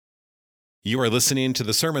You are listening to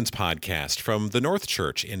the Sermons Podcast from the North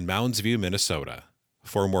Church in Mounds View, Minnesota.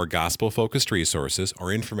 For more gospel-focused resources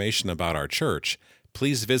or information about our church,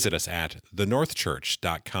 please visit us at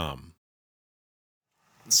thenorthchurch.com.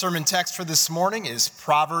 The sermon text for this morning is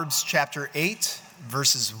Proverbs chapter 8,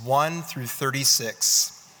 verses 1 through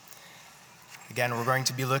 36. Again, we're going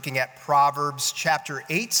to be looking at Proverbs chapter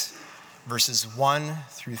 8, verses 1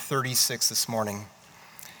 through 36 this morning.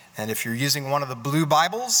 And if you're using one of the blue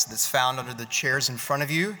Bibles that's found under the chairs in front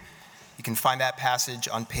of you, you can find that passage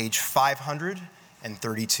on page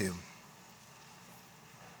 532.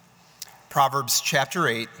 Proverbs chapter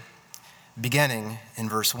 8, beginning in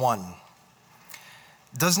verse 1.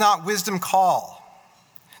 Does not wisdom call?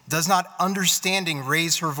 Does not understanding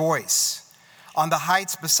raise her voice? On the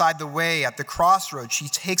heights beside the way, at the crossroads, she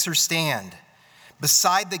takes her stand.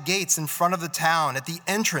 Beside the gates in front of the town, at the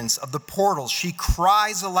entrance of the portals, she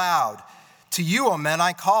cries aloud, "To you, O men,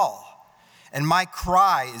 I call, and my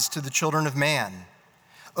cry is to the children of man.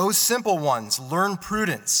 O simple ones, learn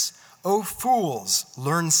prudence. O fools,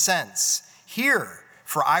 learn sense. Hear,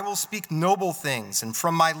 for I will speak noble things, and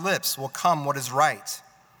from my lips will come what is right.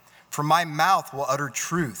 For my mouth will utter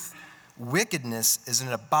truth. Wickedness is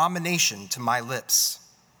an abomination to my lips.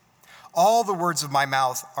 All the words of my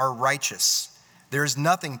mouth are righteous. There is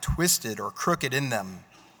nothing twisted or crooked in them.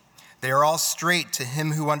 They are all straight to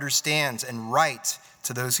him who understands and right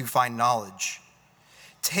to those who find knowledge.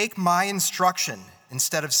 Take my instruction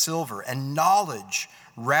instead of silver and knowledge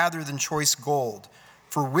rather than choice gold,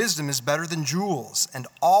 for wisdom is better than jewels, and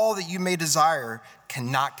all that you may desire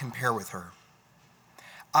cannot compare with her.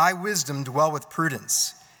 I, wisdom, dwell with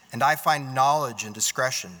prudence, and I find knowledge and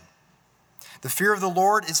discretion. The fear of the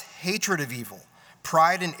Lord is hatred of evil.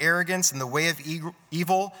 Pride and arrogance and the way of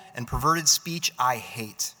evil and perverted speech I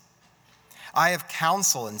hate. I have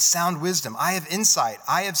counsel and sound wisdom. I have insight.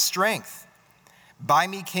 I have strength. By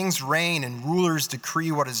me kings reign and rulers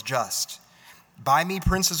decree what is just. By me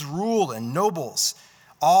princes rule and nobles,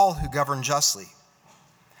 all who govern justly.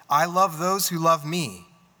 I love those who love me,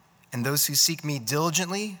 and those who seek me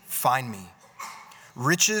diligently find me.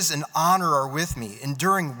 Riches and honor are with me,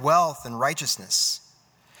 enduring wealth and righteousness.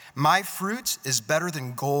 My fruit is better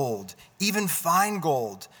than gold, even fine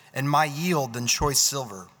gold, and my yield than choice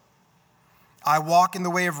silver. I walk in the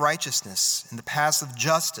way of righteousness, in the paths of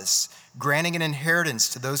justice, granting an inheritance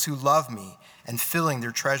to those who love me and filling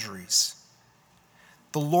their treasuries.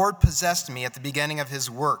 The Lord possessed me at the beginning of his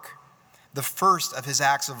work, the first of his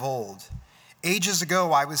acts of old. Ages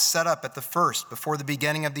ago I was set up at the first, before the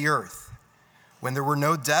beginning of the earth. When there were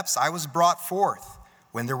no depths, I was brought forth,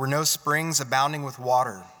 when there were no springs abounding with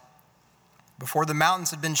water. Before the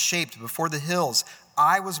mountains had been shaped, before the hills,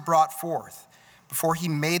 I was brought forth. Before he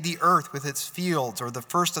made the earth with its fields, or the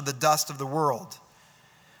first of the dust of the world.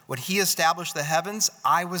 When he established the heavens,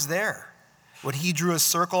 I was there. When he drew a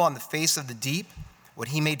circle on the face of the deep, when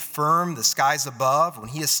he made firm the skies above, when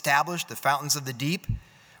he established the fountains of the deep,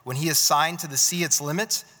 when he assigned to the sea its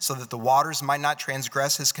limits, so that the waters might not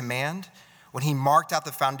transgress his command, when he marked out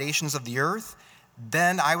the foundations of the earth,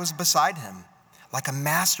 then I was beside him, like a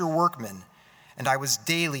master workman, and I was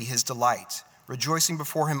daily his delight, rejoicing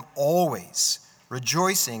before him always,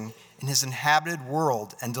 rejoicing in his inhabited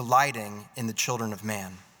world and delighting in the children of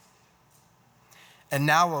man. And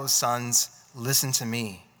now, O sons, listen to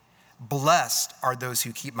me. Blessed are those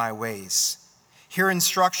who keep my ways. Hear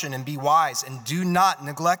instruction and be wise, and do not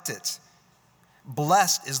neglect it.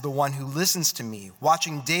 Blessed is the one who listens to me,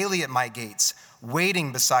 watching daily at my gates,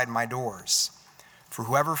 waiting beside my doors. For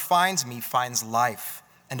whoever finds me finds life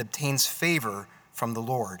and obtains favor from the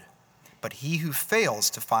Lord. But he who fails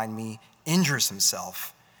to find me injures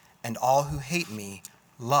himself, and all who hate me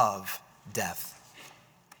love death.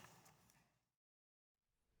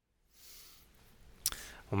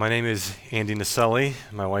 Well, my name is Andy Naselli.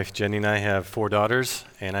 My wife Jenny and I have 4 daughters,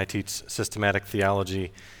 and I teach systematic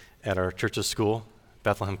theology at our church's school,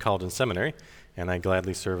 Bethlehem College and Seminary, and I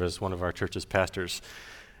gladly serve as one of our church's pastors.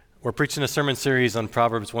 We're preaching a sermon series on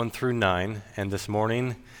Proverbs 1 through 9, and this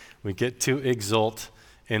morning we get to exult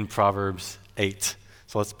in Proverbs 8.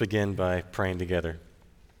 So let's begin by praying together.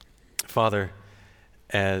 Father,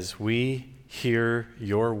 as we hear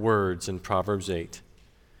your words in Proverbs 8,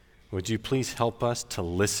 would you please help us to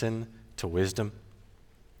listen to wisdom?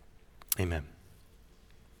 Amen.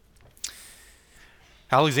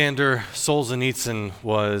 Alexander Solzhenitsyn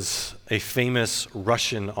was a famous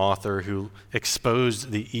Russian author who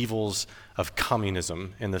exposed the evils of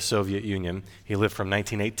communism in the Soviet Union. He lived from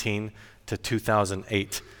 1918 to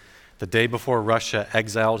 2008. The day before Russia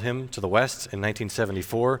exiled him to the West in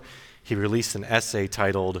 1974, he released an essay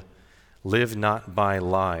titled, "Live Not by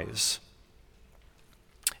Lies."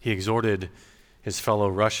 He exhorted his fellow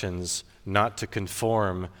Russians not to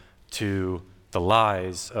conform to the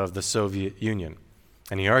lies of the Soviet Union.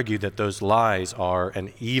 And he argued that those lies are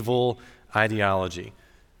an evil ideology.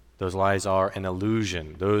 Those lies are an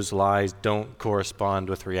illusion. Those lies don't correspond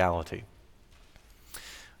with reality.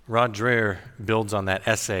 Rod Dreher builds on that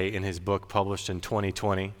essay in his book published in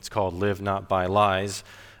 2020. It's called Live Not by Lies,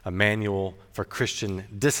 a manual for Christian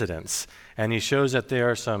dissidents. And he shows that there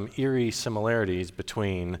are some eerie similarities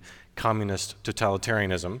between communist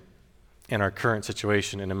totalitarianism and our current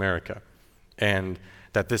situation in America, and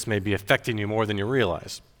that this may be affecting you more than you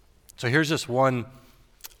realize. So here's just one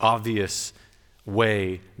obvious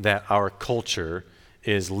way that our culture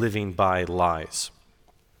is living by lies.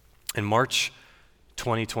 In March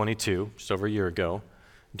 2022, just over a year ago,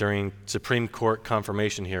 during Supreme Court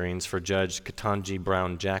confirmation hearings for Judge Ketanji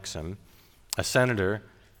Brown Jackson, a senator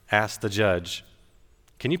asked the judge,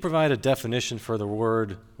 "Can you provide a definition for the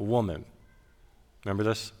word woman?" Remember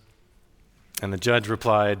this? And the judge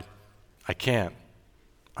replied, "I can't.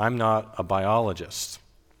 I'm not a biologist."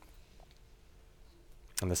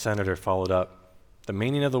 And the senator followed up, "The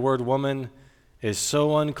meaning of the word woman is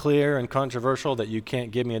so unclear and controversial that you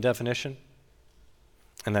can't give me a definition?"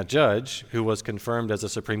 And that judge, who was confirmed as a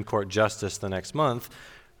Supreme Court justice the next month,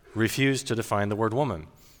 refused to define the word woman.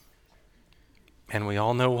 And we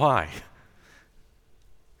all know why.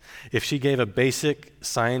 If she gave a basic,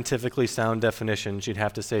 scientifically sound definition, she'd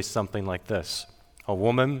have to say something like this: a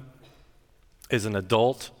woman is an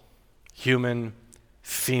adult, human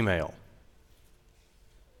female.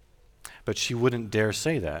 But she wouldn't dare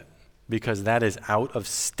say that, because that is out of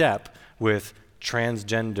step with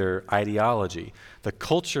transgender ideology. The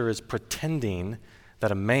culture is pretending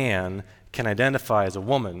that a man can identify as a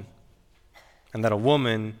woman, and that a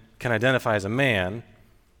woman can identify as a man,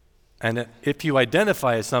 and that if you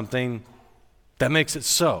identify as something, that makes it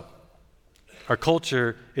so. Our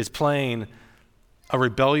culture is playing a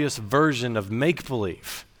rebellious version of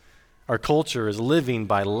make-believe. Our culture is living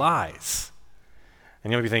by lies.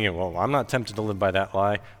 And you'll be thinking, well, I'm not tempted to live by that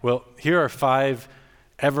lie. Well, here are 5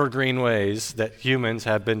 evergreen ways that humans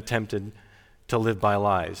have been tempted to live by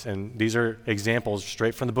lies. And these are examples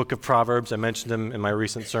straight from the book of Proverbs. I mentioned them in my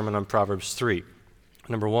recent sermon on Proverbs 3.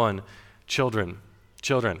 Number 1, children.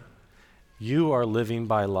 Children, you are living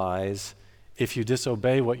by lies if you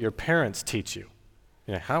disobey what your parents teach you.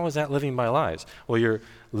 How is that living by lies? Well, you're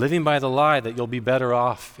living by the lie that you'll be better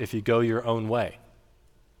off if you go your own way.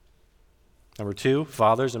 Number 2,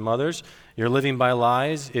 fathers and mothers, you're living by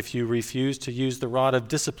lies if you refuse to use the rod of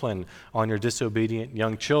discipline on your disobedient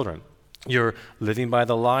young children. You're living by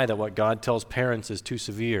the lie that what God tells parents is too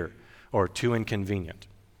severe or too inconvenient.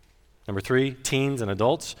 Number 3, teens and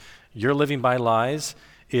adults, you're living by lies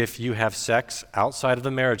if you have sex outside of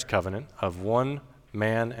the marriage covenant of one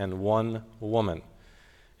man and one woman.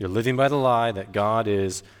 You're living by the lie that God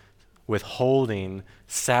is withholding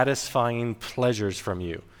satisfying pleasures from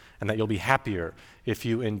you, and that you'll be happier if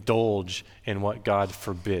you indulge in what God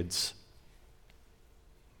forbids.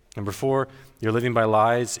 Number 4, you're living by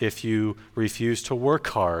lies if you refuse to work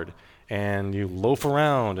hard and you loaf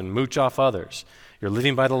around and mooch off others. You're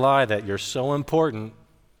living by the lie that you're so important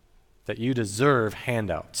that you deserve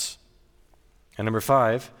handouts. And number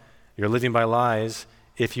 5, you're living by lies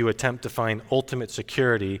if you attempt to find ultimate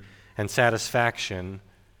security and satisfaction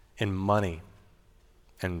in money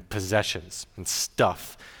and possessions and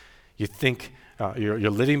stuff. You think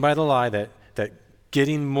you're living by the lie that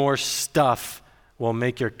getting more stuff will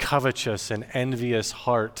make your covetous and envious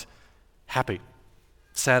heart happy,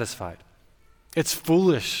 satisfied. It's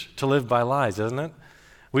foolish to live by lies, isn't it?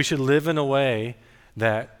 We should live in a way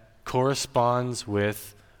that corresponds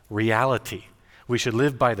with reality. We should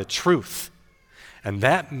live by the truth. And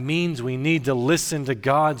that means we need to listen to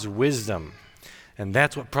God's wisdom. And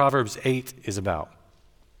that's what Proverbs 8 is about.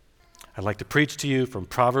 I'd like to preach to you from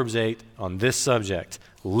Proverbs 8 on this subject.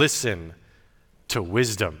 Listen to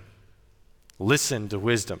wisdom. Listen to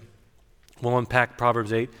wisdom. We'll unpack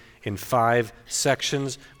Proverbs 8 in 5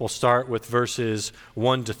 sections. We'll start with verses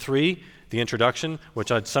 1 to 3, the introduction,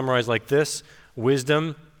 which I'd summarize like this: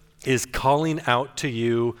 wisdom is calling out to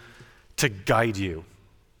you to guide you.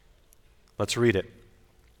 Let's read it.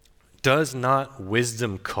 Does not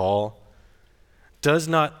wisdom call? Does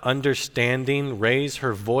not understanding raise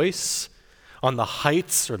her voice on the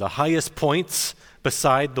heights or the highest points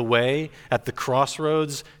beside the way? At the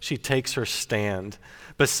crossroads, she takes her stand.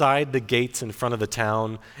 Beside the gates in front of the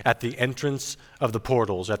town, at the entrance of the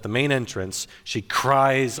portals, at the main entrance, she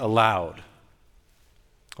cries aloud.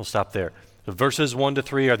 We'll stop there. The verses 1 to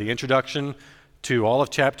 3 are the introduction to all of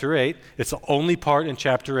chapter 8. It's the only part in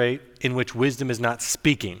chapter 8 in which wisdom is not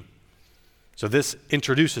speaking. So this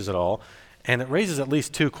introduces it all, and it raises at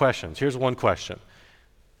least two questions. Here's one question.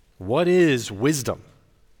 What is wisdom?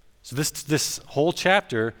 So this whole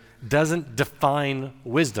chapter doesn't define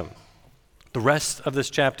wisdom. The rest of this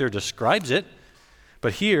chapter describes it,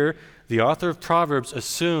 but here the author of Proverbs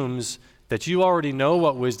assumes that you already know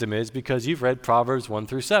what wisdom is because you've read Proverbs 1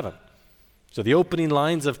 through 7. So the opening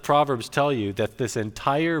lines of Proverbs tell you that this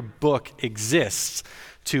entire book exists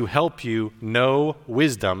to help you know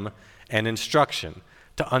wisdom and instruction,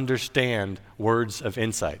 to understand words of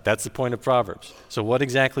insight. That's the point of Proverbs. So what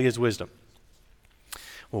exactly is wisdom?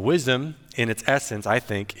 Well, wisdom, in its essence, I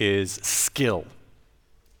think, is skill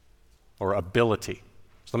or ability.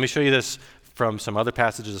 So let me show you this from some other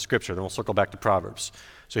passages of Scripture, then we'll circle back to Proverbs.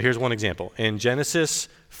 So here's one example. In Genesis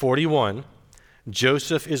 41,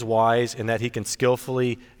 Joseph is wise in that he can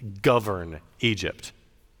skillfully govern Egypt.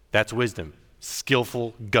 That's wisdom,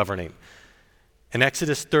 skillful governing. In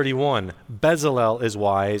Exodus 31, Bezalel is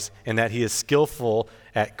wise in that he is skillful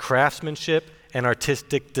at craftsmanship and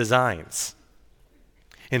artistic designs.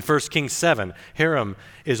 In 1 Kings 7, Hiram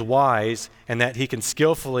is wise in that he can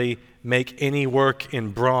skillfully make any work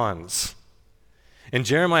in bronze. In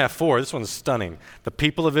Jeremiah 4, this one's stunning. The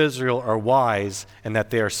people of Israel are wise in that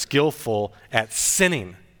they are skillful at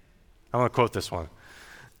sinning. I want to quote this one.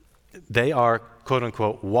 They are, quote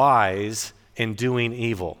unquote, wise in doing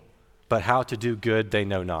evil, but how to do good they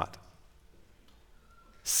know not.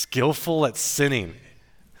 Skillful at sinning.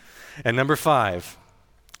 And number 5,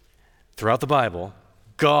 throughout the Bible,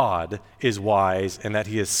 God is wise in that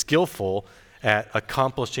he is skillful at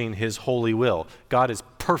accomplishing his holy will. God is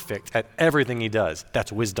perfect at everything he does.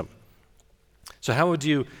 That's wisdom. So how would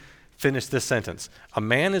you finish this sentence? A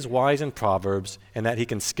man is wise in Proverbs in that he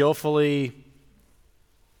can skillfully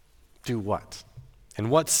do what?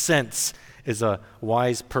 In what sense is a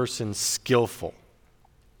wise person skillful?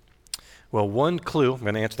 Well, one clue, I'm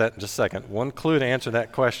going to answer that in just a second. One clue to answer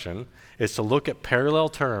that question is to look at parallel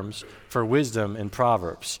terms for wisdom in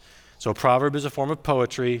Proverbs. So a proverb is a form of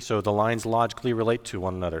poetry, so the lines logically relate to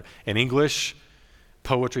one another. In English,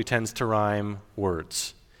 poetry tends to rhyme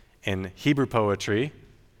words. In Hebrew poetry,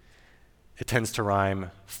 it tends to rhyme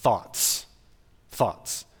thoughts.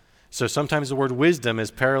 Thoughts. So sometimes the word wisdom is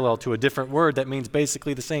parallel to a different word that means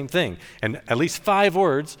basically the same thing. And at least 5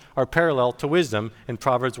 words are parallel to wisdom in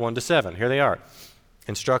Proverbs 1 to 7. Here they are.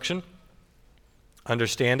 Instruction,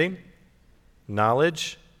 understanding,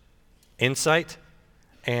 knowledge, insight,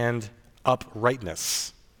 and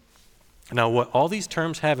uprightness. Now, what all these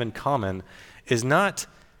terms have in common is not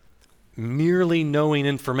merely knowing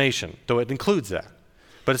information, though it includes that.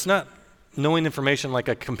 But it's not knowing information like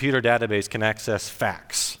a computer database can access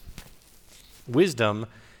facts. Wisdom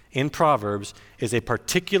in Proverbs is a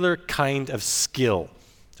particular kind of skill.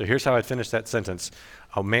 So here's how I'd finish that sentence.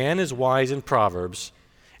 A man is wise in Proverbs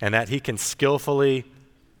and that he can skillfully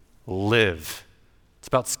live. It's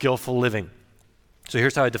about skillful living. So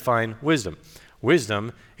here's how I define wisdom.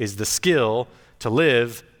 Wisdom is the skill to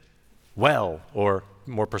live well, or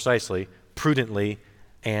more precisely, prudently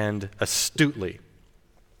and astutely.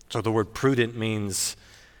 So the word prudent means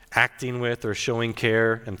acting with or showing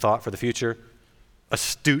care and thought for the future.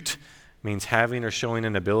 Astute means having or showing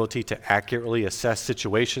an ability to accurately assess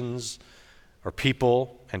situations or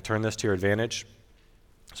people and turn this to your advantage.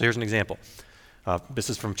 So here's an example. This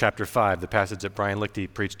is from chapter 5, the passage that Brian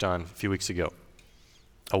Lichty preached on a few weeks ago.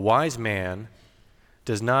 A wise man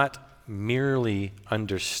does not merely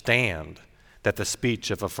understand that the speech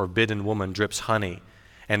of a forbidden woman drips honey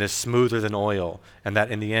and is smoother than oil, and that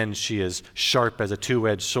in the end she is sharp as a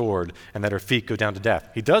two-edged sword, and that her feet go down to death.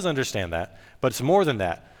 He does understand that, but it's more than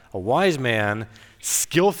that. A wise man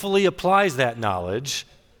skillfully applies that knowledge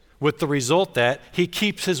with the result that he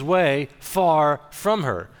keeps his way far from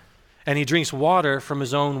her, and he drinks water from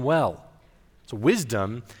his own well. So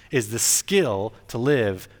wisdom is the skill to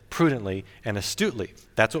live prudently and astutely.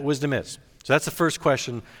 That's what wisdom is. So that's the first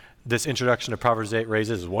question this introduction to Proverbs 8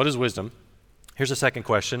 raises, is what is wisdom? Here's the second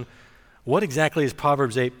question. What exactly is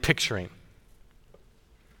Proverbs 8 picturing?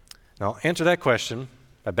 Now, I'll answer that question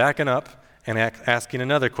by backing up and asking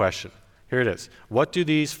another question. Here it is. What do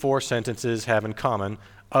these 4 sentences have in common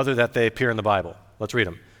other that they appear in the Bible? Let's read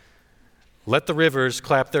them. Let the rivers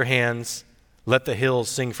clap their hands. Let the hills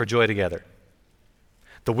sing for joy together.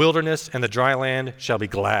 The wilderness and the dry land shall be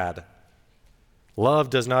glad.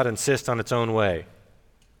 Love does not insist on its own way.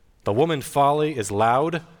 The woman's folly is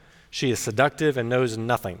loud. She is seductive and knows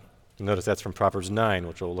nothing. Notice that's from Proverbs 9,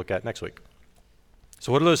 which we'll look at next week.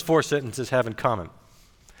 So what do those 4 sentences have in common?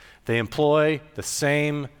 They employ the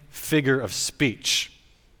same figure of speech.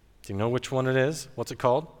 Do you know which one it is? What's it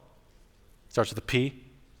called? Starts with a P.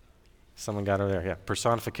 Someone got over there. Yeah,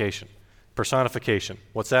 personification. Personification.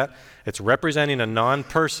 What's that? It's representing a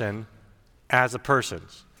non-person as a person.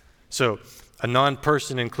 So a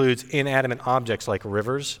non-person includes inanimate objects like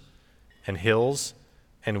rivers and hills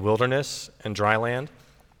and wilderness and dry land.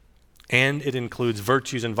 And it includes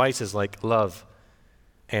virtues and vices like love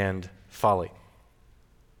and folly.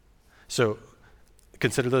 So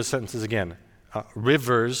consider those sentences again.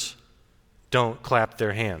 Rivers don't clap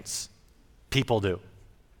their hands. People do.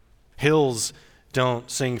 Hills don't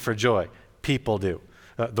sing for joy. People do.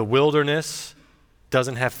 The wilderness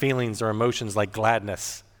doesn't have feelings or emotions like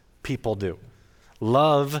gladness. People do.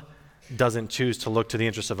 Love doesn't choose to look to the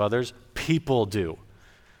interests of others. People do.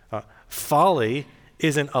 Folly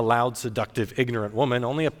isn't a loud, seductive, ignorant woman.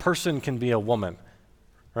 Only a person can be a woman,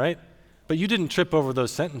 right? But you didn't trip over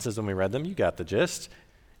those sentences when we read them. You got the gist.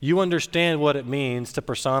 You understand what it means to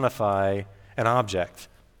personify an object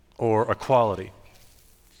or a quality.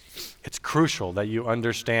 It's crucial that you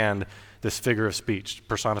understand this figure of speech,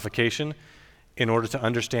 personification, in order to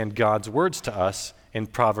understand God's words to us in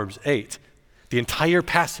Proverbs 8. The entire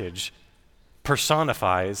passage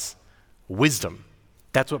personifies wisdom.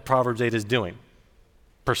 That's what Proverbs 8 is doing,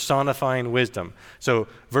 personifying wisdom. So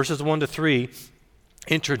verses 1 to 3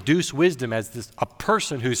 introduce wisdom as a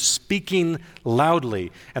person who's speaking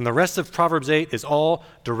loudly. And the rest of Proverbs 8 is all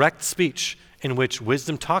direct speech in which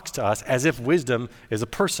wisdom talks to us as if wisdom is a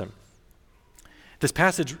person. This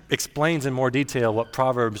passage explains in more detail what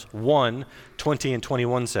Proverbs 1, 20 and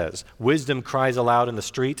 21 says. Wisdom cries aloud in the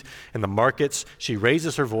street, in the markets. She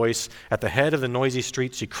raises her voice. At the head of the noisy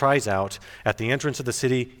street, she cries out. At the entrance of the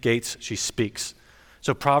city gates, she speaks.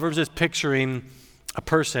 So Proverbs is picturing a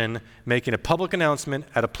person making a public announcement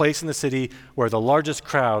at a place in the city where the largest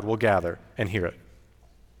crowd will gather and hear it.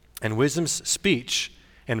 And wisdom's speech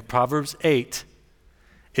in Proverbs 8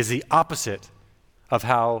 is the opposite of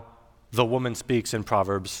how the woman speaks in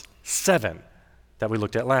Proverbs 7 that we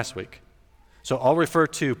looked at last week. So I'll refer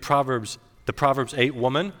to the Proverbs 8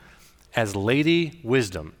 woman as Lady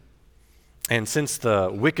Wisdom. And since the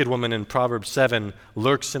wicked woman in Proverbs 7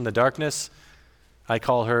 lurks in the darkness, I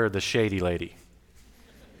call her the shady lady.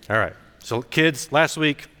 All right. So kids, last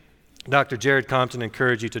week, Dr. Jared Compton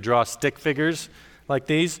encouraged you to draw stick figures like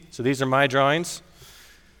these. So these are my drawings.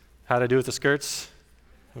 How to do with the skirts.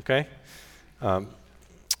 Okay.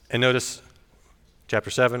 And notice chapter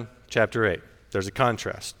 7, chapter 8. There's a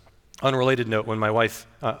contrast. Unrelated note, when my wife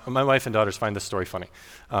and daughters find this story funny.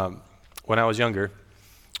 When I was younger,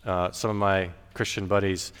 some of my Christian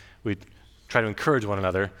buddies, we'd try to encourage one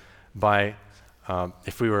another by,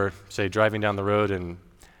 if we were, say, driving down the road and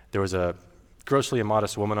there was a grossly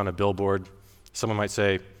immodest woman on a billboard, someone might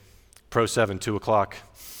say, Pro 7, 2 o'clock,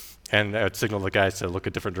 and that would signal the guys to look a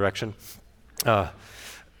different direction.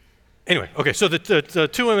 Anyway, okay, so the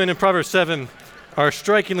two women in Proverbs 7 are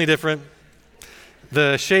strikingly different.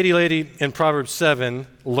 The shady lady in Proverbs 7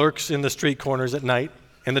 lurks in the street corners at night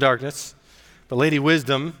in the darkness. But Lady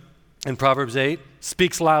Wisdom in Proverbs 8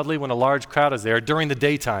 speaks loudly when a large crowd is there during the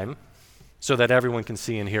daytime so that everyone can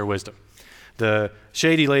see and hear wisdom. The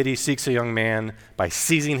shady lady seeks a young man by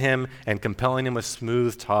seizing him and compelling him with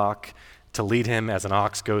smooth talk to lead him as an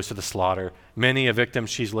ox goes to the slaughter. Many a victim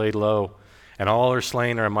she's laid low, and all her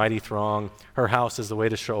slain are a mighty throng. Her house is the way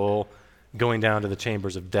to Sheol, going down to the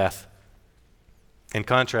chambers of death. In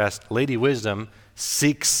contrast, Lady Wisdom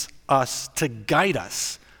seeks us to guide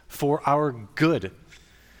us for our good.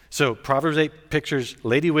 So Proverbs 8 pictures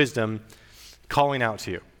Lady Wisdom calling out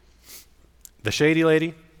to you. The shady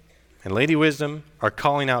lady and Lady Wisdom are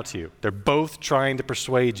calling out to you. They're both trying to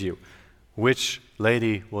persuade you. Which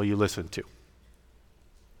lady will you listen to?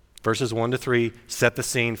 Verses 1 to 3 set the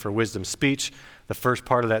scene for wisdom's speech. The first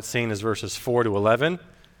part of that scene is verses 4 to 11.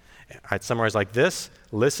 I'd summarize like this.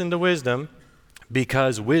 Listen to wisdom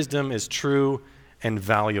because wisdom is true and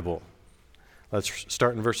valuable. Let's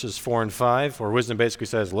start in verses 4 and 5, where wisdom basically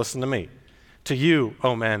says, listen to me. To you,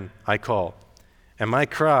 O men, I call. And my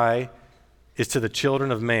cry is to the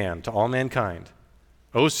children of man, to all mankind.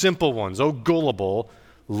 O simple ones, O gullible,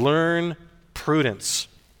 learn prudence.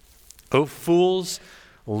 O fools,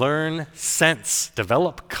 learn sense.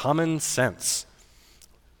 Develop common sense.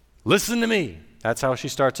 Listen to me. That's how she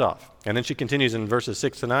starts off. And then she continues in verses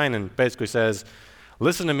 6 to 9 and basically says,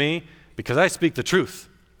 listen to me because I speak the truth.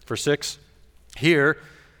 Verse 6, hear,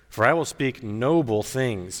 for I will speak noble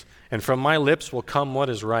things, and from my lips will come what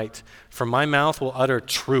is right. From my mouth will utter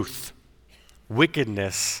truth.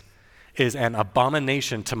 Wickedness is an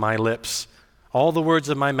abomination to my lips. All the words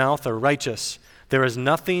of my mouth are righteous. There is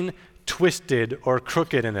nothing twisted or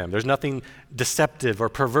crooked in them. There's nothing deceptive or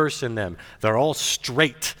perverse in them. They're all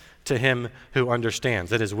straight to him who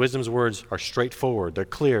understands. That is, wisdom's words are straightforward, they're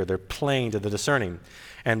clear, they're plain to the discerning,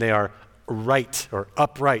 and they are right or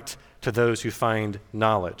upright to those who find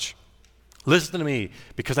knowledge. Listen to me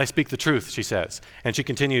because I speak the truth, she says. And she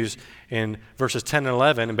continues in verses 10 and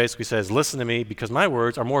 11 and basically says, listen to me because my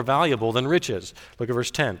words are more valuable than riches. Look at verse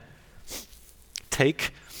 10.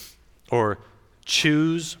 Take or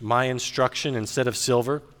choose my instruction instead of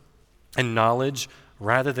silver and knowledge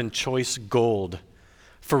rather than choice gold.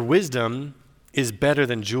 For wisdom is better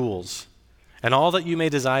than jewels, and all that you may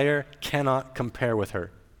desire cannot compare with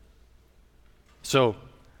her. So,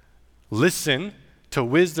 listen to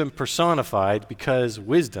wisdom personified because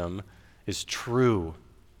wisdom is true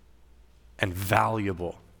and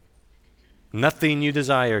valuable. Nothing you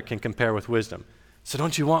desire can compare with wisdom. So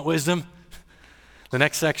don't you want wisdom? The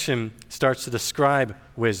next section starts to describe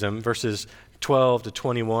wisdom, verses 12 to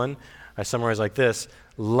 21. I summarize like this: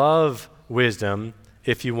 love wisdom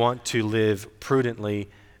if you want to live prudently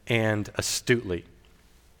and astutely.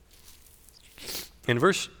 In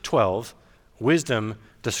verse 12, wisdom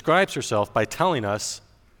describes herself by telling us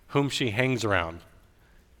whom she hangs around.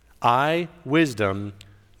 I, wisdom,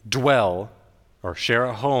 dwell or share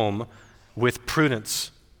a home with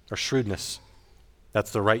prudence or shrewdness.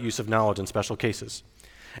 That's the right use of knowledge in special cases.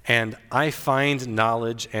 And I find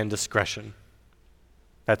knowledge and discretion.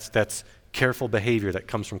 That's careful behavior that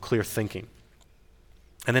comes from clear thinking.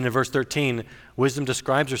 And then in verse 13, wisdom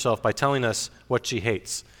describes herself by telling us what she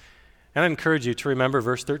hates. And I encourage you to remember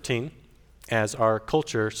verse 13 as our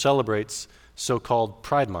culture celebrates so-called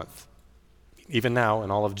Pride Month, even now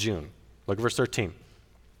in all of June. Look at verse 13.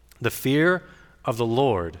 The fear of the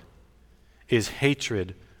Lord is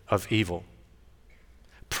hatred of evil.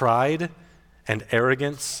 Pride and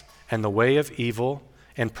arrogance and the way of evil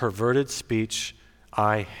and perverted speech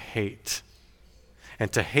I hate.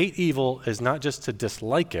 And to hate evil is not just to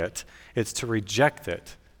dislike it, it's to reject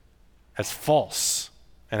it as false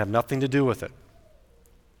and have nothing to do with it.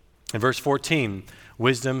 In verse 14,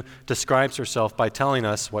 wisdom describes herself by telling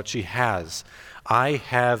us what she has. I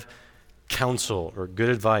have counsel or good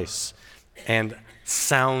advice and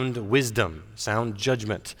sound wisdom, sound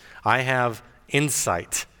judgment. I have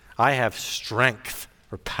insight. I have strength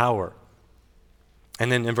or power.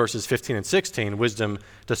 And then in verses 15 and 16, wisdom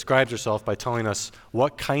describes herself by telling us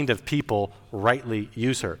what kind of people rightly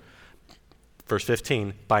use her. Verse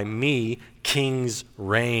 15, by me kings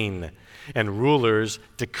reign and rulers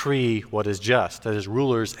decree what is just. That is,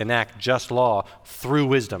 rulers enact just law through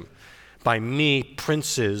wisdom. By me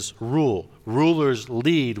princes rule. Rulers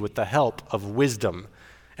lead with the help of wisdom,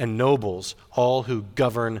 and nobles, all who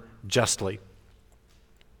govern justly.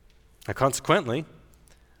 Now, consequently,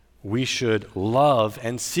 we should love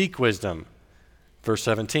and seek wisdom. Verse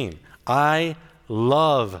 17, I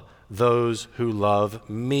love those who love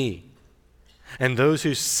me. And those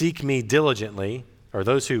who seek me diligently, or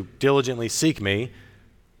those who diligently seek me,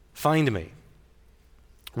 find me.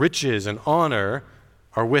 Riches and honor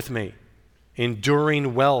are with me,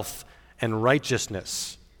 enduring wealth and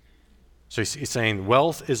righteousness. So he's saying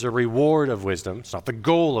wealth is a reward of wisdom. It's not the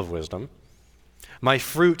goal of wisdom. My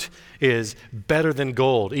fruit is better than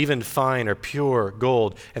gold, even fine or pure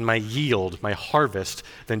gold, and my yield, my harvest,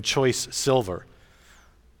 than choice silver.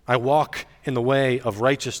 I walk in the way of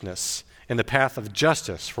righteousness, in the path of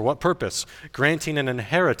justice. For what purpose? Granting an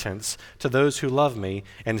inheritance to those who love me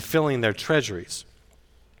and filling their treasuries.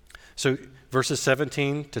 So verses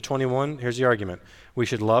 17 to 21, here's the argument. We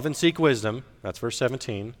should love and seek wisdom. That's verse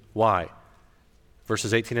 17. Why?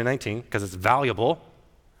 Verses 18 and 19, because it's valuable.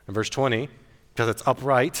 And verse 20, because it's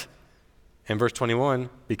upright. And verse 21,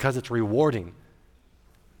 because it's rewarding.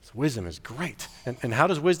 So wisdom is great. And how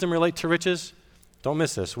does wisdom relate to riches? Don't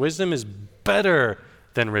miss this. Wisdom is better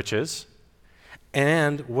than riches.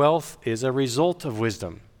 And wealth is a result of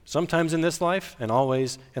wisdom, sometimes in this life and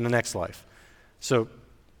always in the next life. So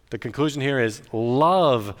the conclusion here is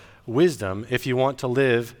love wisdom if you want to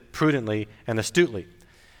live prudently and astutely.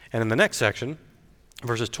 And in the next section,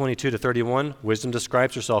 verses 22 to 31, wisdom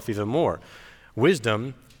describes herself even more.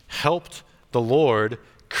 Wisdom helped the Lord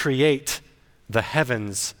create the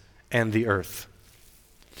heavens and the earth.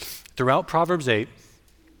 Throughout Proverbs 8,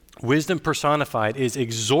 wisdom personified is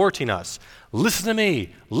exhorting us. Listen to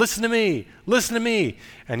me, listen to me, listen to me.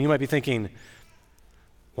 And you might be thinking,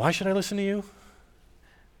 why should I listen to you?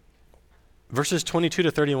 Verses 22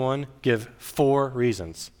 to 31 give 4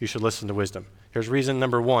 reasons you should listen to wisdom. Here's reason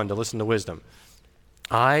number 1 to listen to wisdom.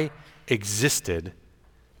 I existed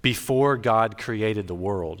before God created the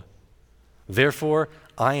world. Therefore,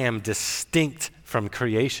 I am distinct from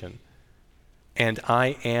creation. and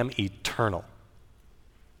I am eternal.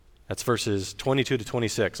 That's verses 22 to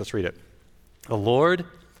 26. Let's read it. The Lord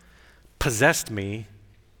possessed me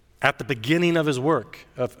at the beginning of his work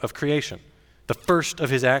of creation, the first of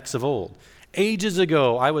his acts of old. Ages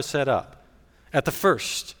ago I was set up, at the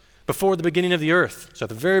first, before the beginning of the earth. So at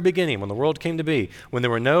the very beginning, when the world came to be, when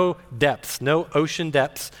there were no depths, no ocean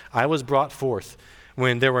depths, I was brought forth.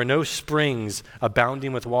 When there were no springs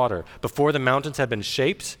abounding with water, before the mountains had been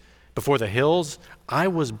shaped, before the hills, I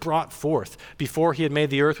was brought forth, before he had made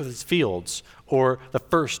the earth with its fields, or the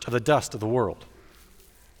first of the dust of the world.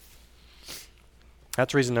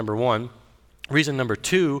 That's reason number one. Reason number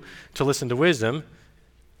two to listen to wisdom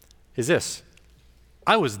is this.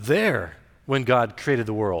 I was there when God created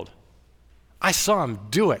the world. I saw him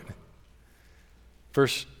do it.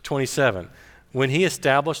 Verse 27, when he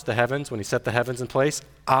established the heavens, when he set the heavens in place,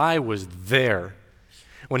 I was there.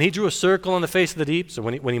 When he drew a circle on the face of the deep, so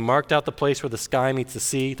when he marked out the place where the sky meets the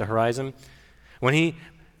sea, the horizon, when he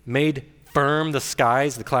made firm the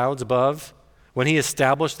skies, the clouds above, when he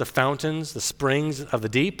established the fountains, the springs of the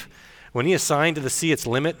deep, when he assigned to the sea its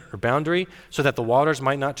limit or boundary so that the waters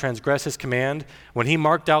might not transgress his command, when he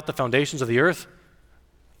marked out the foundations of the earth,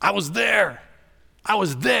 I was there. I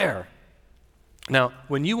was there. Now,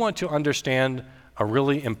 when you want to understand a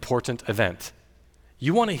really important event,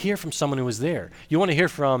 you want to hear from someone who was there. You want to hear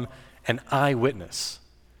from an eyewitness.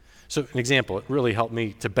 So an example, it really helped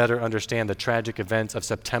me to better understand the tragic events of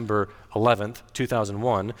September 11th,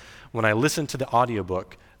 2001, when I listened to the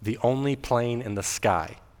audiobook, The Only Plane in the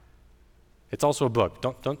Sky. It's also a book.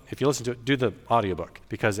 Don't if you listen to it, do the audiobook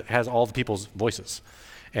because it has all the people's voices.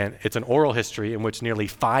 And it's an oral history in which nearly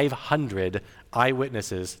 500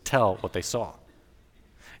 eyewitnesses tell what they saw.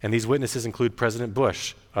 And these witnesses include President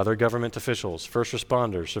Bush, other government officials, first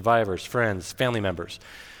responders, survivors, friends, family members.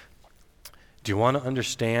 Do you want to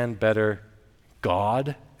understand better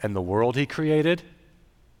God and the world he created?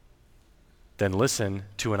 Then listen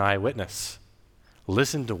to an eyewitness.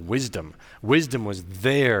 Listen to wisdom. Wisdom was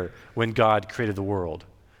there when God created the world.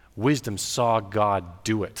 Wisdom saw God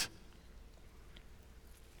do it.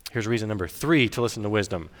 Here's reason number 3 to listen to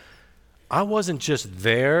wisdom. I wasn't just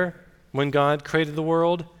there when God created the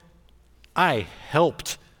world. I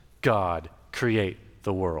helped God create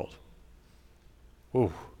the world.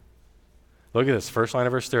 Ooh. Look at this, first line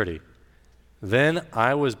of verse 30. Then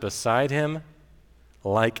I was beside him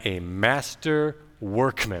like a master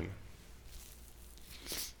workman.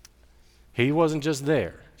 He wasn't just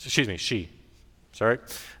there. She.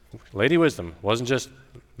 Lady Wisdom wasn't just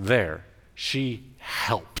there. She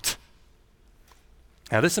helped.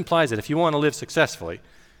 Now this implies that if you want to live successfully,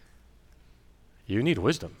 you need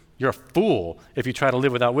wisdom. You're a fool if you try to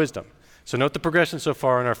live without wisdom. So note the progression so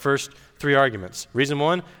far in our first 3 arguments. Reason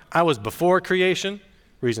 1, I was before creation.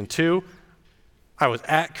 Reason 2, I was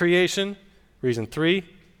at creation. Reason 3,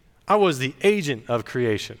 I was the agent of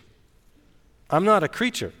creation. I'm not a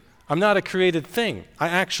creature. I'm not a created thing. I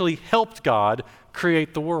actually helped God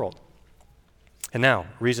create the world. And now,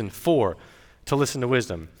 reason 4, to listen to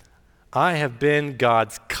wisdom. I have been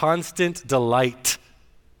God's constant delight,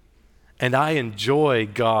 and I enjoy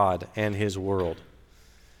God and his world.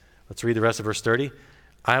 Let's read the rest of verse 30.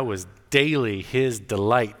 I was daily his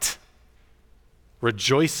delight,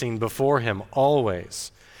 rejoicing before him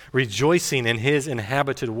always, rejoicing in his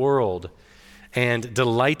inhabited world, and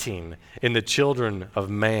delighting in the children of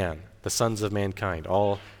man, the sons of mankind,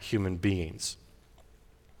 all human beings.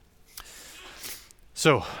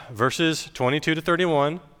 So, verses 22 to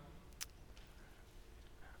 31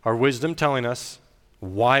 are wisdom telling us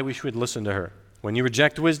why we should listen to her. When you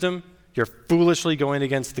reject wisdom, you're foolishly going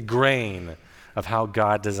against the grain of how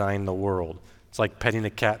God designed the world. It's like petting a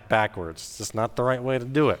cat backwards. It's just not the right way to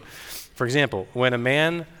do it. For example, when a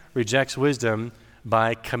man rejects wisdom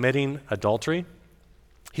by committing adultery,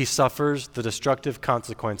 he suffers the destructive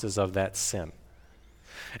consequences of that sin.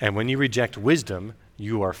 And when you reject wisdom,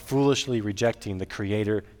 you are foolishly rejecting the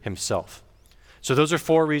Creator himself. So those are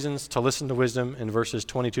 4 reasons to listen to wisdom in verses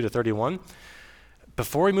 22 to 31.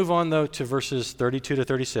 Before we move on, though, to verses 32 to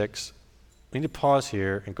 36, we need to pause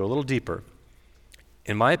here and go a little deeper.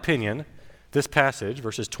 In my opinion, this passage,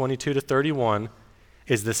 verses 22 to 31,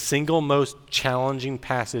 is the single most challenging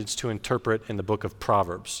passage to interpret in the book of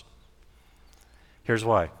Proverbs. Here's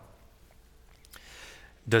why.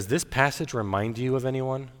 Does this passage remind you of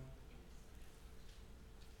anyone?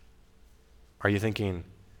 Are you thinking,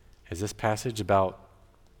 is this passage about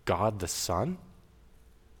God the Son?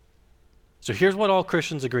 So here's what all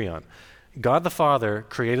Christians agree on. God the Father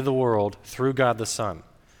created the world through God the Son.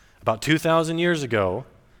 About 2,000 years ago,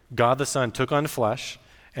 God the Son took on flesh,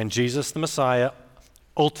 and Jesus the Messiah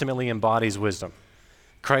ultimately embodies wisdom.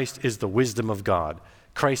 Christ is the wisdom of God.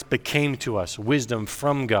 Christ became to us wisdom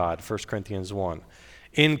from God, 1 Corinthians 1.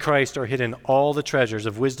 In Christ are hidden all the treasures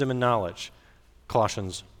of wisdom and knowledge,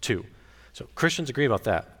 Colossians 2. So Christians agree about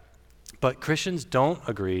that. But Christians don't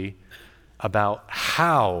agree about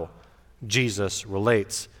how Jesus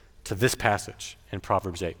relates to this passage in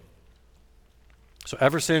Proverbs 8. So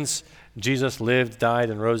ever since Jesus lived, died,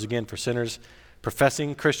 and rose again for sinners,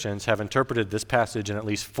 professing Christians have interpreted this passage in at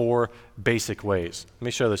least 4 basic ways. Let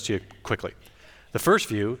me show this to you quickly. The first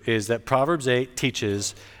view is that Proverbs 8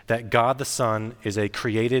 teaches that God the Son is a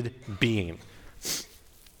created being.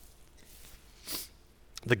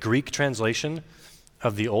 The Greek translation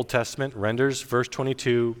of the Old Testament renders verse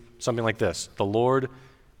 22 something like this: the Lord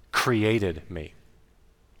created me.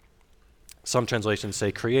 Some translations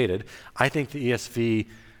say created. I think the ESV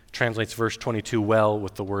translates verse 22 well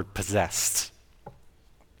with the word possessed.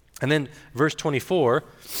 And then verse 24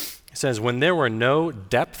 says, when there were no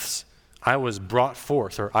depths, I was brought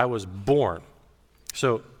forth, or I was born.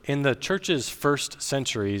 So in the church's first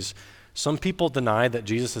centuries, some people denied that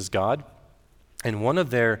Jesus is God. And one of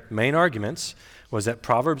their main arguments was that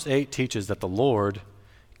Proverbs 8 teaches that the Lord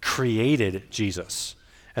created Jesus,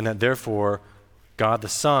 and that therefore God the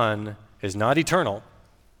Son is not eternal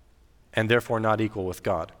and therefore not equal with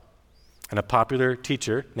God. And a popular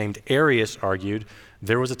teacher named Arius argued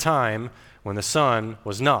there was a time when the Son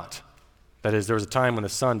was not. That is, there was a time when the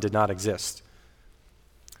Son did not exist.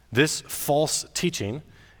 This false teaching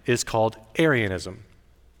is called Arianism,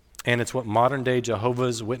 and it's what modern-day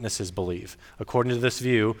Jehovah's Witnesses believe. According to this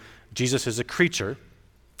view, Jesus is a creature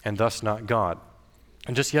and thus not God.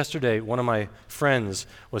 And just yesterday, one of my friends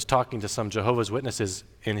was talking to some Jehovah's Witnesses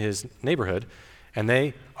in his neighborhood, and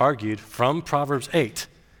they argued from Proverbs 8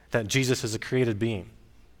 that Jesus is a created being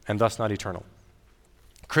and thus not eternal.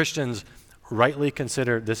 Christians rightly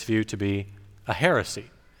consider this view to be a heresy,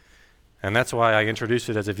 and that's why I introduced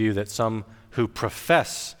it as a view that some who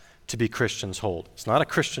profess to be Christians hold. It's not a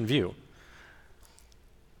Christian view.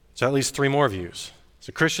 So at least 3 more views.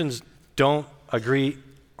 So Christians don't agree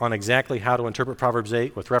on exactly how to interpret Proverbs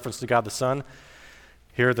 8 with reference to God the Son.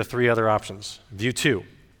 Here are the 3 other options. View 2,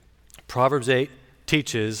 Proverbs 8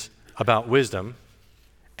 teaches about wisdom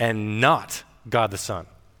and not God the Son.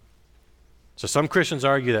 So some Christians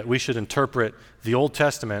argue that we should interpret the Old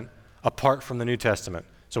Testament apart from the New Testament.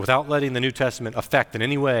 So without letting the New Testament affect in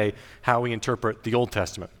any way how we interpret the Old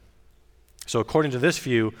Testament. So according to this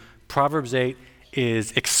view, Proverbs 8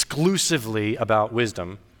 is exclusively about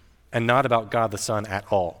wisdom and not about God the Son at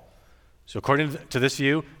all. So according to this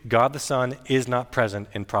view, God the Son is not present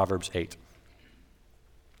in Proverbs 8.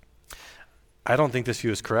 I don't think this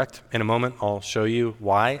view is correct. In a moment, I'll show you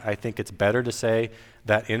why I think it's better to say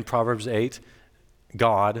that in Proverbs 8,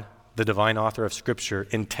 God, the divine author of Scripture,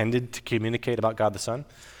 intended to communicate about God the Son.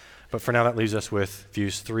 But for now, that leaves us with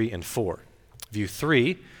views 3 and 4. View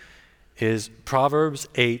 3 is Proverbs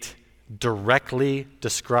 8 directly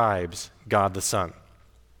describes God the Son.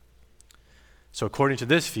 So according to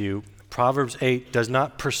this view, Proverbs 8 does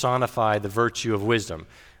not personify the virtue of wisdom,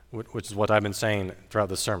 which is what I've been saying throughout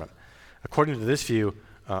the sermon. According to this view,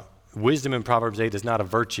 wisdom in Proverbs 8 is not a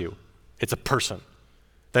virtue, it's a person.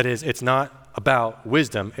 That is, it's not about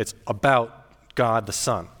wisdom, it's about God the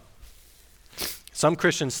Son. Some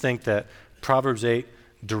Christians think that Proverbs 8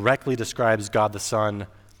 directly describes God the Son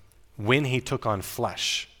when he took on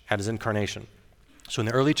flesh at his incarnation. So in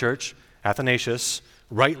the early church, Athanasius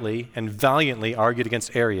rightly and valiantly argued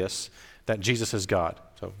against Arius that Jesus is God.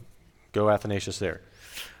 So go Athanasius there.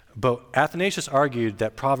 But Athanasius argued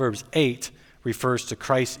that Proverbs 8 refers to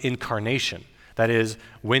Christ's incarnation. That is,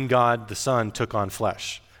 when God the Son took on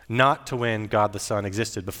flesh, not to when God the Son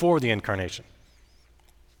existed before the incarnation.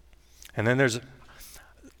 And then there's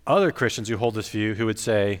other Christians who hold this view who would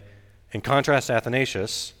say, in contrast to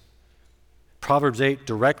Athanasius, Proverbs 8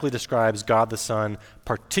 directly describes God the Son,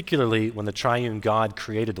 particularly when the triune God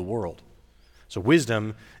created the world. So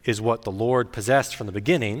wisdom is what the Lord possessed from the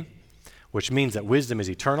beginning, which means that wisdom is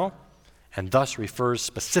eternal and thus refers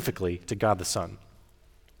specifically to God the Son.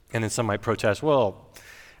 And then some might protest, well,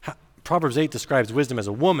 Proverbs 8 describes wisdom as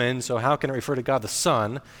a woman, so how can it refer to God the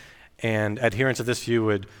Son? And adherents of this view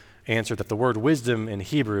would answer that the word wisdom in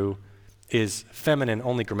Hebrew is feminine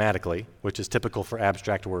only grammatically, which is typical for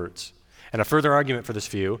abstract words. And a further argument for this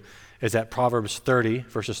view is that Proverbs 30,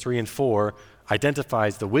 verses 3 and 4,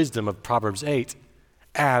 identifies the wisdom of Proverbs 8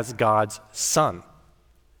 as God's Son.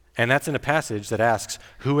 And that's in a passage that asks,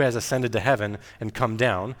 who has ascended to heaven and come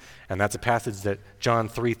down? And that's a passage that John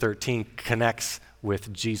 3:13 connects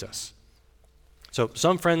with Jesus. So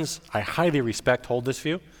some friends I highly respect hold this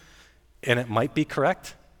view, and it might be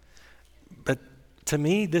correct, but to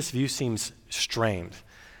me, this view seems strained.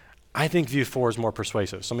 I think view 4 is more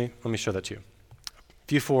persuasive. So let me show that to you.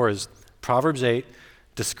 View 4 is Proverbs 8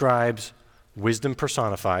 describes wisdom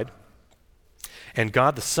personified, and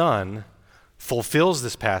God the Son fulfills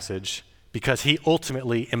this passage because he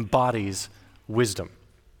ultimately embodies wisdom.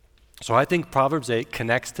 So I think Proverbs 8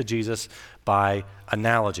 connects to Jesus by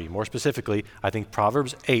analogy. More specifically, I think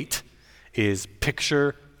Proverbs 8 is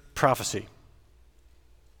picture prophecy.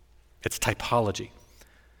 It's typology.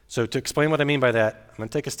 So to explain what I mean by that, I'm going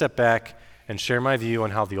to take a step back and share my view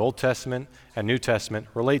on how the Old Testament and New Testament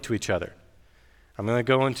relate to each other. I'm going to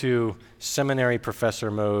go into seminary professor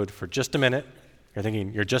mode for just a minute. You're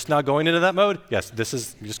thinking, you're just now going into that mode? Yes, you're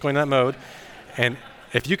just going into that mode. And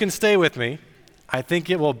if you can stay with me, I think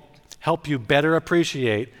it will help you better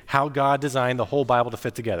appreciate how God designed the whole Bible to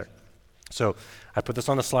fit together. So I put this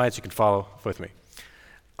on the slide so you can follow with me.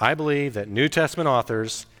 I believe that New Testament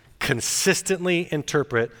authors consistently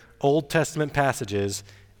interpret Old Testament passages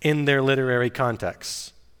in their literary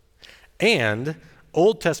contexts. And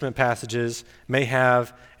Old Testament passages may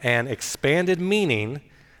have an expanded meaning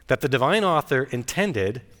that the divine author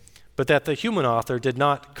intended, but that the human author did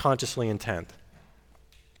not consciously intend.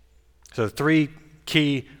 So 3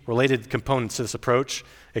 key related components to this approach: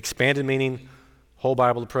 expanded meaning, whole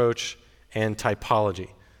Bible approach, and typology.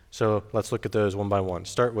 So let's look at those one by one.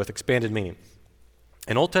 Start with expanded meaning.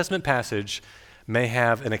 An Old Testament passage may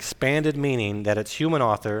have an expanded meaning that its human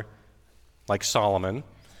author, like Solomon,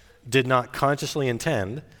 did not consciously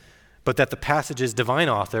intend, but that the passage's divine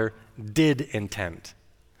author did intend.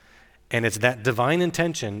 And it's that divine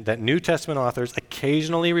intention that New Testament authors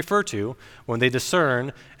occasionally refer to when they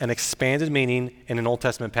discern an expanded meaning in an Old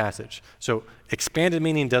Testament passage. So expanded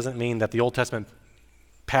meaning doesn't mean that the Old Testament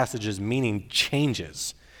passage's meaning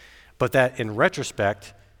changes, but that in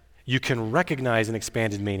retrospect, you can recognize an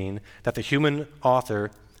expanded meaning that the human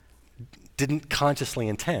author didn't consciously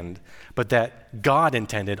intend, but that God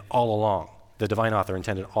intended all along. The divine author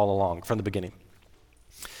intended all along from the beginning.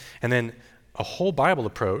 And then a whole Bible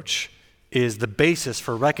approach is the basis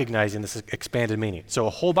for recognizing this expanded meaning. So a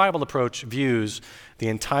whole Bible approach views the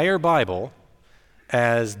entire Bible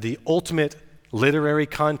as the ultimate literary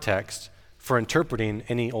context for interpreting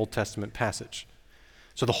any Old Testament passage.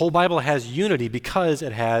 So the whole Bible has unity because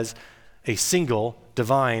it has a single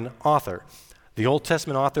divine author. The Old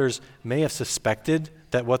Testament authors may have suspected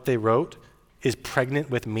that what they wrote is pregnant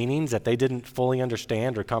with meanings that they didn't fully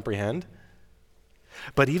understand or comprehend.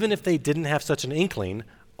 But even if they didn't have such an inkling,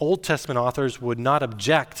 Old Testament authors would not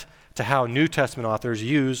object to how New Testament authors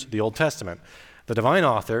use the Old Testament. The divine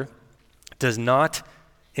author does not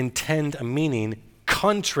intend a meaning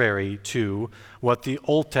contrary to what the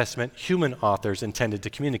Old Testament human authors intended to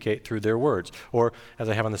communicate through their words. Or, as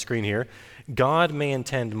I have on the screen here, God may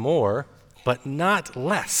intend more, but not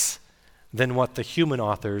less than what the human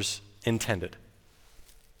authors intended.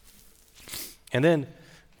 And then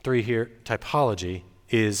 3 here, typology,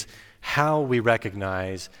 is how we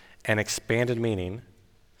recognize an expanded meaning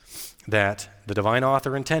that the divine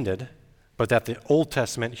author intended, but that the Old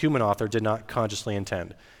Testament human author did not consciously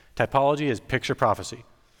intend. Typology is picture prophecy.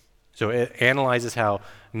 So it analyzes how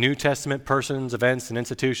New Testament persons, events, and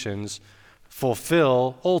institutions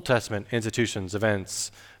fulfill Old Testament institutions,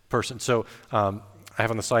 events, persons. So I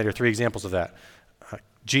have on the slide here 3 examples of that.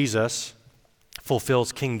 Jesus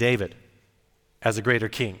fulfills King David as a greater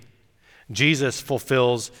king. Jesus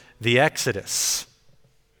fulfills the Exodus.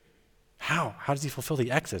 How? How does he fulfill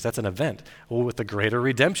the Exodus? That's an event. Well, with the greater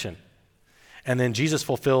redemption. And then Jesus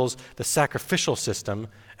fulfills the sacrificial system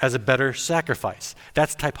as a better sacrifice.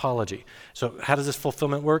 That's typology. So how does this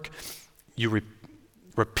fulfillment work? You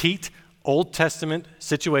repeat Old Testament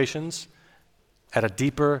situations at a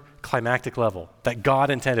deeper climactic level that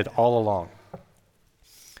God intended all along.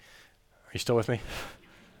 Are you still with me?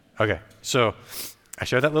 Okay, so I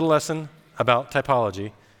shared that little lesson about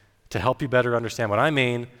typology to help you better understand what I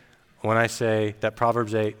mean when I say that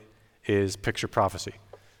Proverbs 8 is picture prophecy.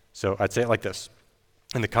 So I'd say it like this.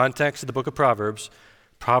 In the context of the book of Proverbs,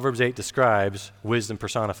 Proverbs 8 describes wisdom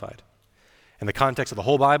personified. In the context of the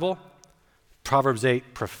whole Bible, Proverbs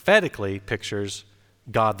 8 prophetically pictures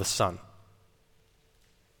God the Son.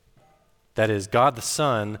 That is, God the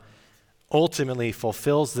Son ultimately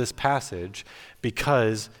fulfills this passage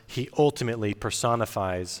because he ultimately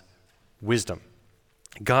personifies wisdom.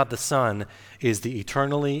 God the Son is the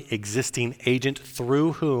eternally existing agent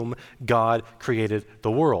through whom God created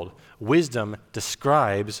the world. Wisdom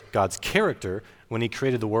describes God's character when he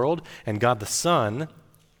created the world, and God the Son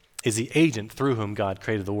is the agent through whom God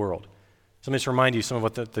created the world. So let me just remind you some of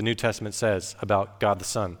what the New Testament says about God the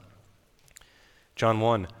Son. John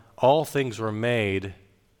 1, all things were made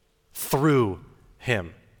through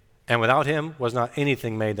him, and without him was not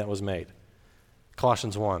anything made that was made.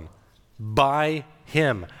 Colossians 1, by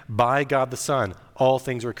him, by God the Son, all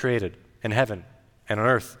things were created in heaven and on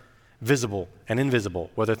earth, visible and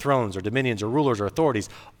invisible, whether thrones or dominions or rulers or authorities,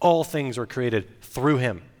 all things were created through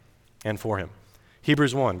him and for him.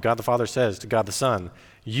 Hebrews 1, God the Father says to God the Son,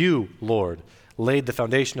 you, Lord, laid the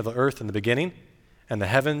foundation of the earth in the beginning, and the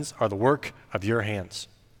heavens are the work of your hands.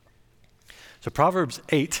 So Proverbs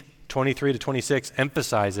 8, 23 to 26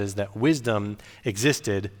 emphasizes that wisdom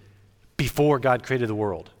existed before God created the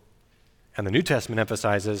world. And the New Testament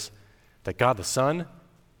emphasizes that God the Son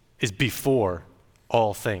is before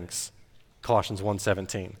all things. Colossians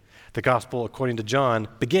 1:17. The gospel according to John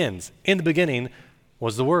begins, in the beginning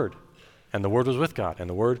was the Word, and the Word was with God, and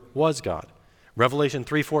the Word was God. Revelation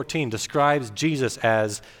 3:14 describes Jesus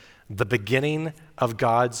as the beginning of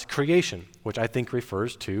God's creation, which I think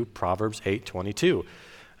refers to Proverbs 8:22.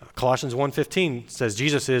 Colossians 1:15 says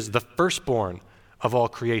Jesus is the firstborn of all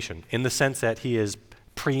creation, in the sense that he is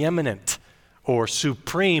preeminent or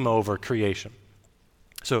supreme over creation.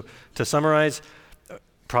 So to summarize,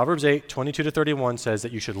 Proverbs 8:22 to 31 says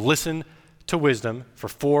that you should listen to wisdom for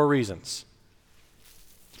 4 reasons.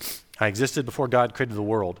 I existed before God created the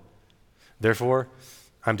world. Therefore,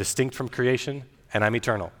 I'm distinct from creation and I'm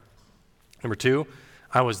eternal. Number 2,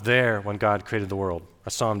 I was there when God created the world. I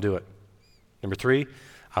saw him do it. Number 3,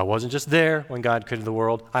 I wasn't just there when God created the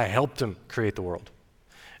world. I helped him create the world.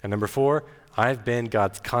 And number 4, I've been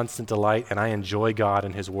God's constant delight and I enjoy God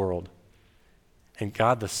and his world. And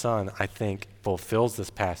God the Son, I think, fulfills this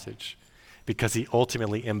passage because he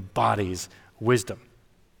ultimately embodies wisdom.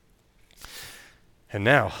 And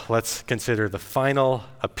now let's consider the final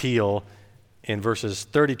appeal in verses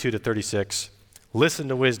 32 to 36. Listen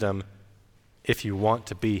to wisdom if you want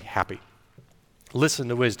to be happy. Listen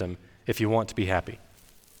to wisdom if you want to be happy.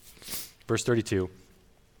 Verse 32.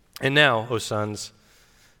 And now, O sons,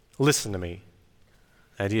 listen to me.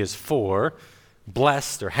 The idea is 4,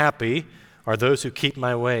 blessed or happy are those who keep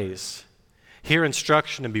my ways. Hear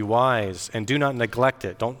instruction and be wise, and do not neglect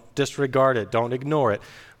it. Don't disregard it. Don't ignore it.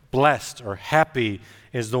 Blessed or happy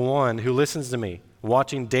is the one who listens to me,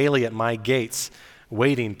 watching daily at my gates,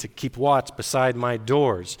 waiting to keep watch beside my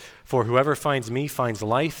doors. For whoever finds me finds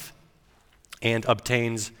life and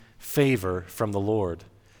obtains favor from the Lord.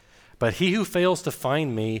 But he who fails to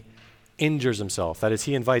find me injures himself. That is,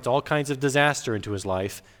 he invites all kinds of disaster into his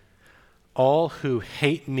life. All who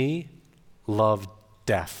hate me love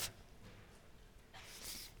death.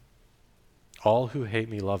 All who hate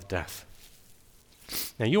me love death.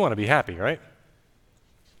 Now, you want to be happy, right?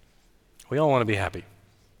 We all want to be happy.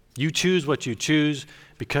 You choose what you choose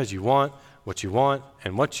because you want what you want,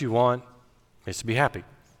 and what you want is to be happy.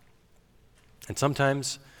 And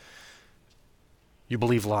sometimes you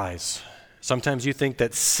believe lies. Sometimes you think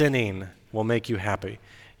that sinning will make you happy.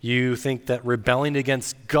 You think that rebelling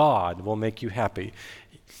against God will make you happy.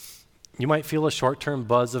 You might feel a short-term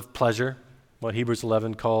buzz of pleasure, what Hebrews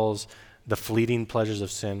 11 calls the fleeting pleasures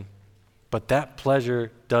of sin, but that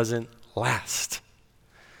pleasure doesn't last.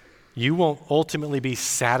 You won't ultimately be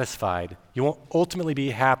satisfied. You won't ultimately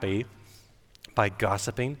be happy by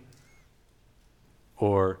gossiping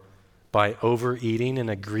or by overeating in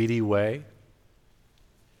a greedy way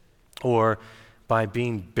or by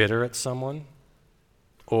being bitter at someone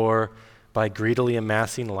or by greedily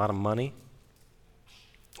amassing a lot of money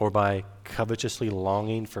or by covetously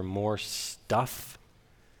longing for more stuff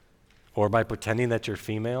or by pretending that you're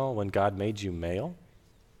female when God made you male,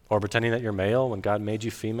 or pretending that you're male when God made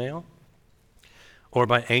you female, or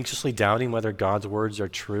by anxiously doubting whether God's words are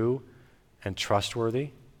true and trustworthy,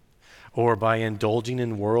 or by indulging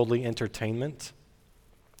in worldly entertainment,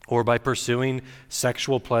 or by pursuing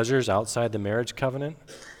sexual pleasures outside the marriage covenant.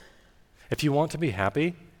 If you want to be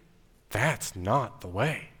happy, that's not the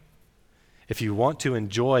way. If you want to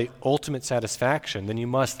enjoy ultimate satisfaction, then you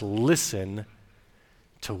must listen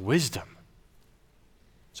to wisdom.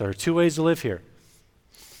 So there are 2 ways to live here.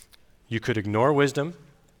 You could ignore wisdom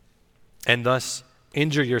and thus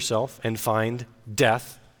injure yourself and find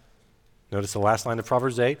death. Notice the last line of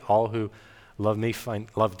Proverbs 8, all who love me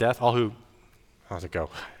love death. All who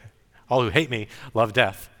hate me love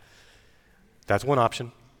death. That's one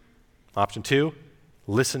option. Option 2,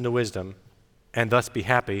 listen to wisdom and thus be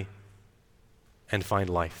happy and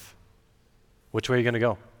find life. Which way are you going to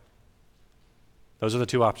go? Those are the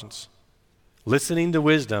 2 options. Listening to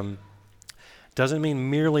wisdom doesn't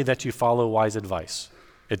mean merely that you follow wise advice.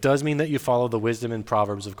 It does mean that you follow the wisdom in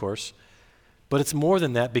Proverbs, of course, but it's more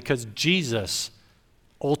than that because Jesus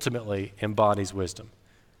ultimately embodies wisdom.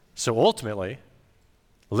 So ultimately,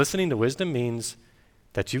 Listening to wisdom means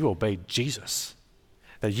that you obey Jesus,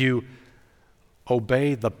 that you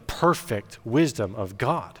obey the perfect wisdom of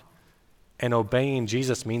God. And obeying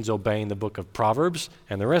Jesus means obeying the book of Proverbs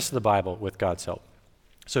and the rest of the Bible with God's help.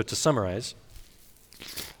 So to summarize,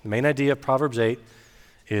 the main idea of Proverbs 8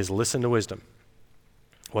 is listen to wisdom.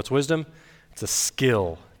 What's wisdom? It's a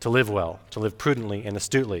skill to live well, to live prudently and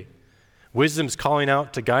astutely. Wisdom's calling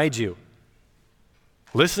out to guide you.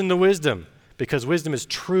 Listen to wisdom, because wisdom is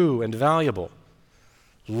true and valuable.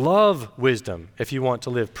 Love wisdom if you want to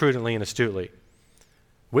live prudently and astutely.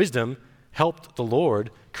 Wisdom helped the Lord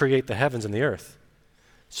create the heavens and the earth.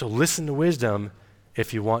 So listen to wisdom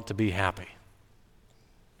if you want to be happy.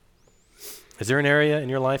 Is there an area in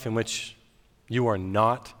your life in which you are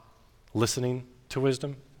not listening to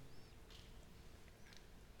wisdom?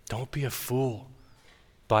 Don't be a fool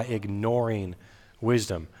by ignoring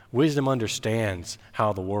wisdom. Wisdom understands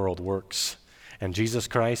how the world works. And Jesus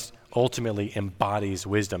Christ ultimately embodies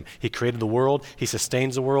wisdom. He created the world, he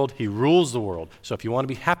sustains the world, he rules the world. So if you want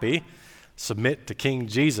to be happy, submit to King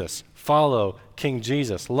Jesus. Follow King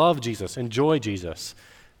Jesus. Love Jesus. Enjoy Jesus.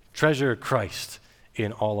 Treasure Christ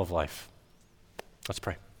in all of life. Let's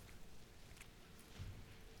pray.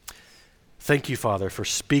 Thank you, Father, for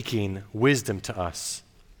speaking wisdom to us.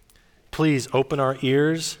 Please open our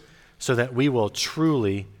ears so that we will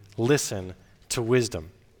truly listen to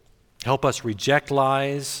wisdom. Help us reject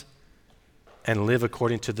lies and live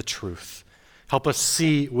according to the truth. Help us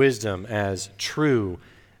see wisdom as true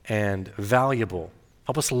and valuable.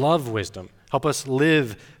 Help us love wisdom. Help us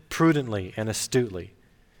live prudently and astutely.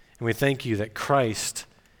 And we thank you that Christ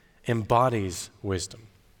embodies wisdom.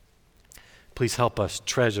 Please help us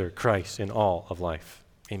treasure Christ in all of life.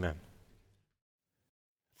 Amen.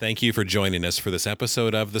 Thank you for joining us for this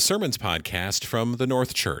episode of the Sermons Podcast from the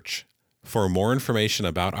North Church. For more information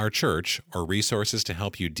about our church or resources to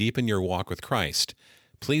help you deepen your walk with Christ,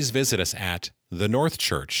 please visit us at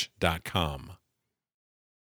thenorthchurch.com.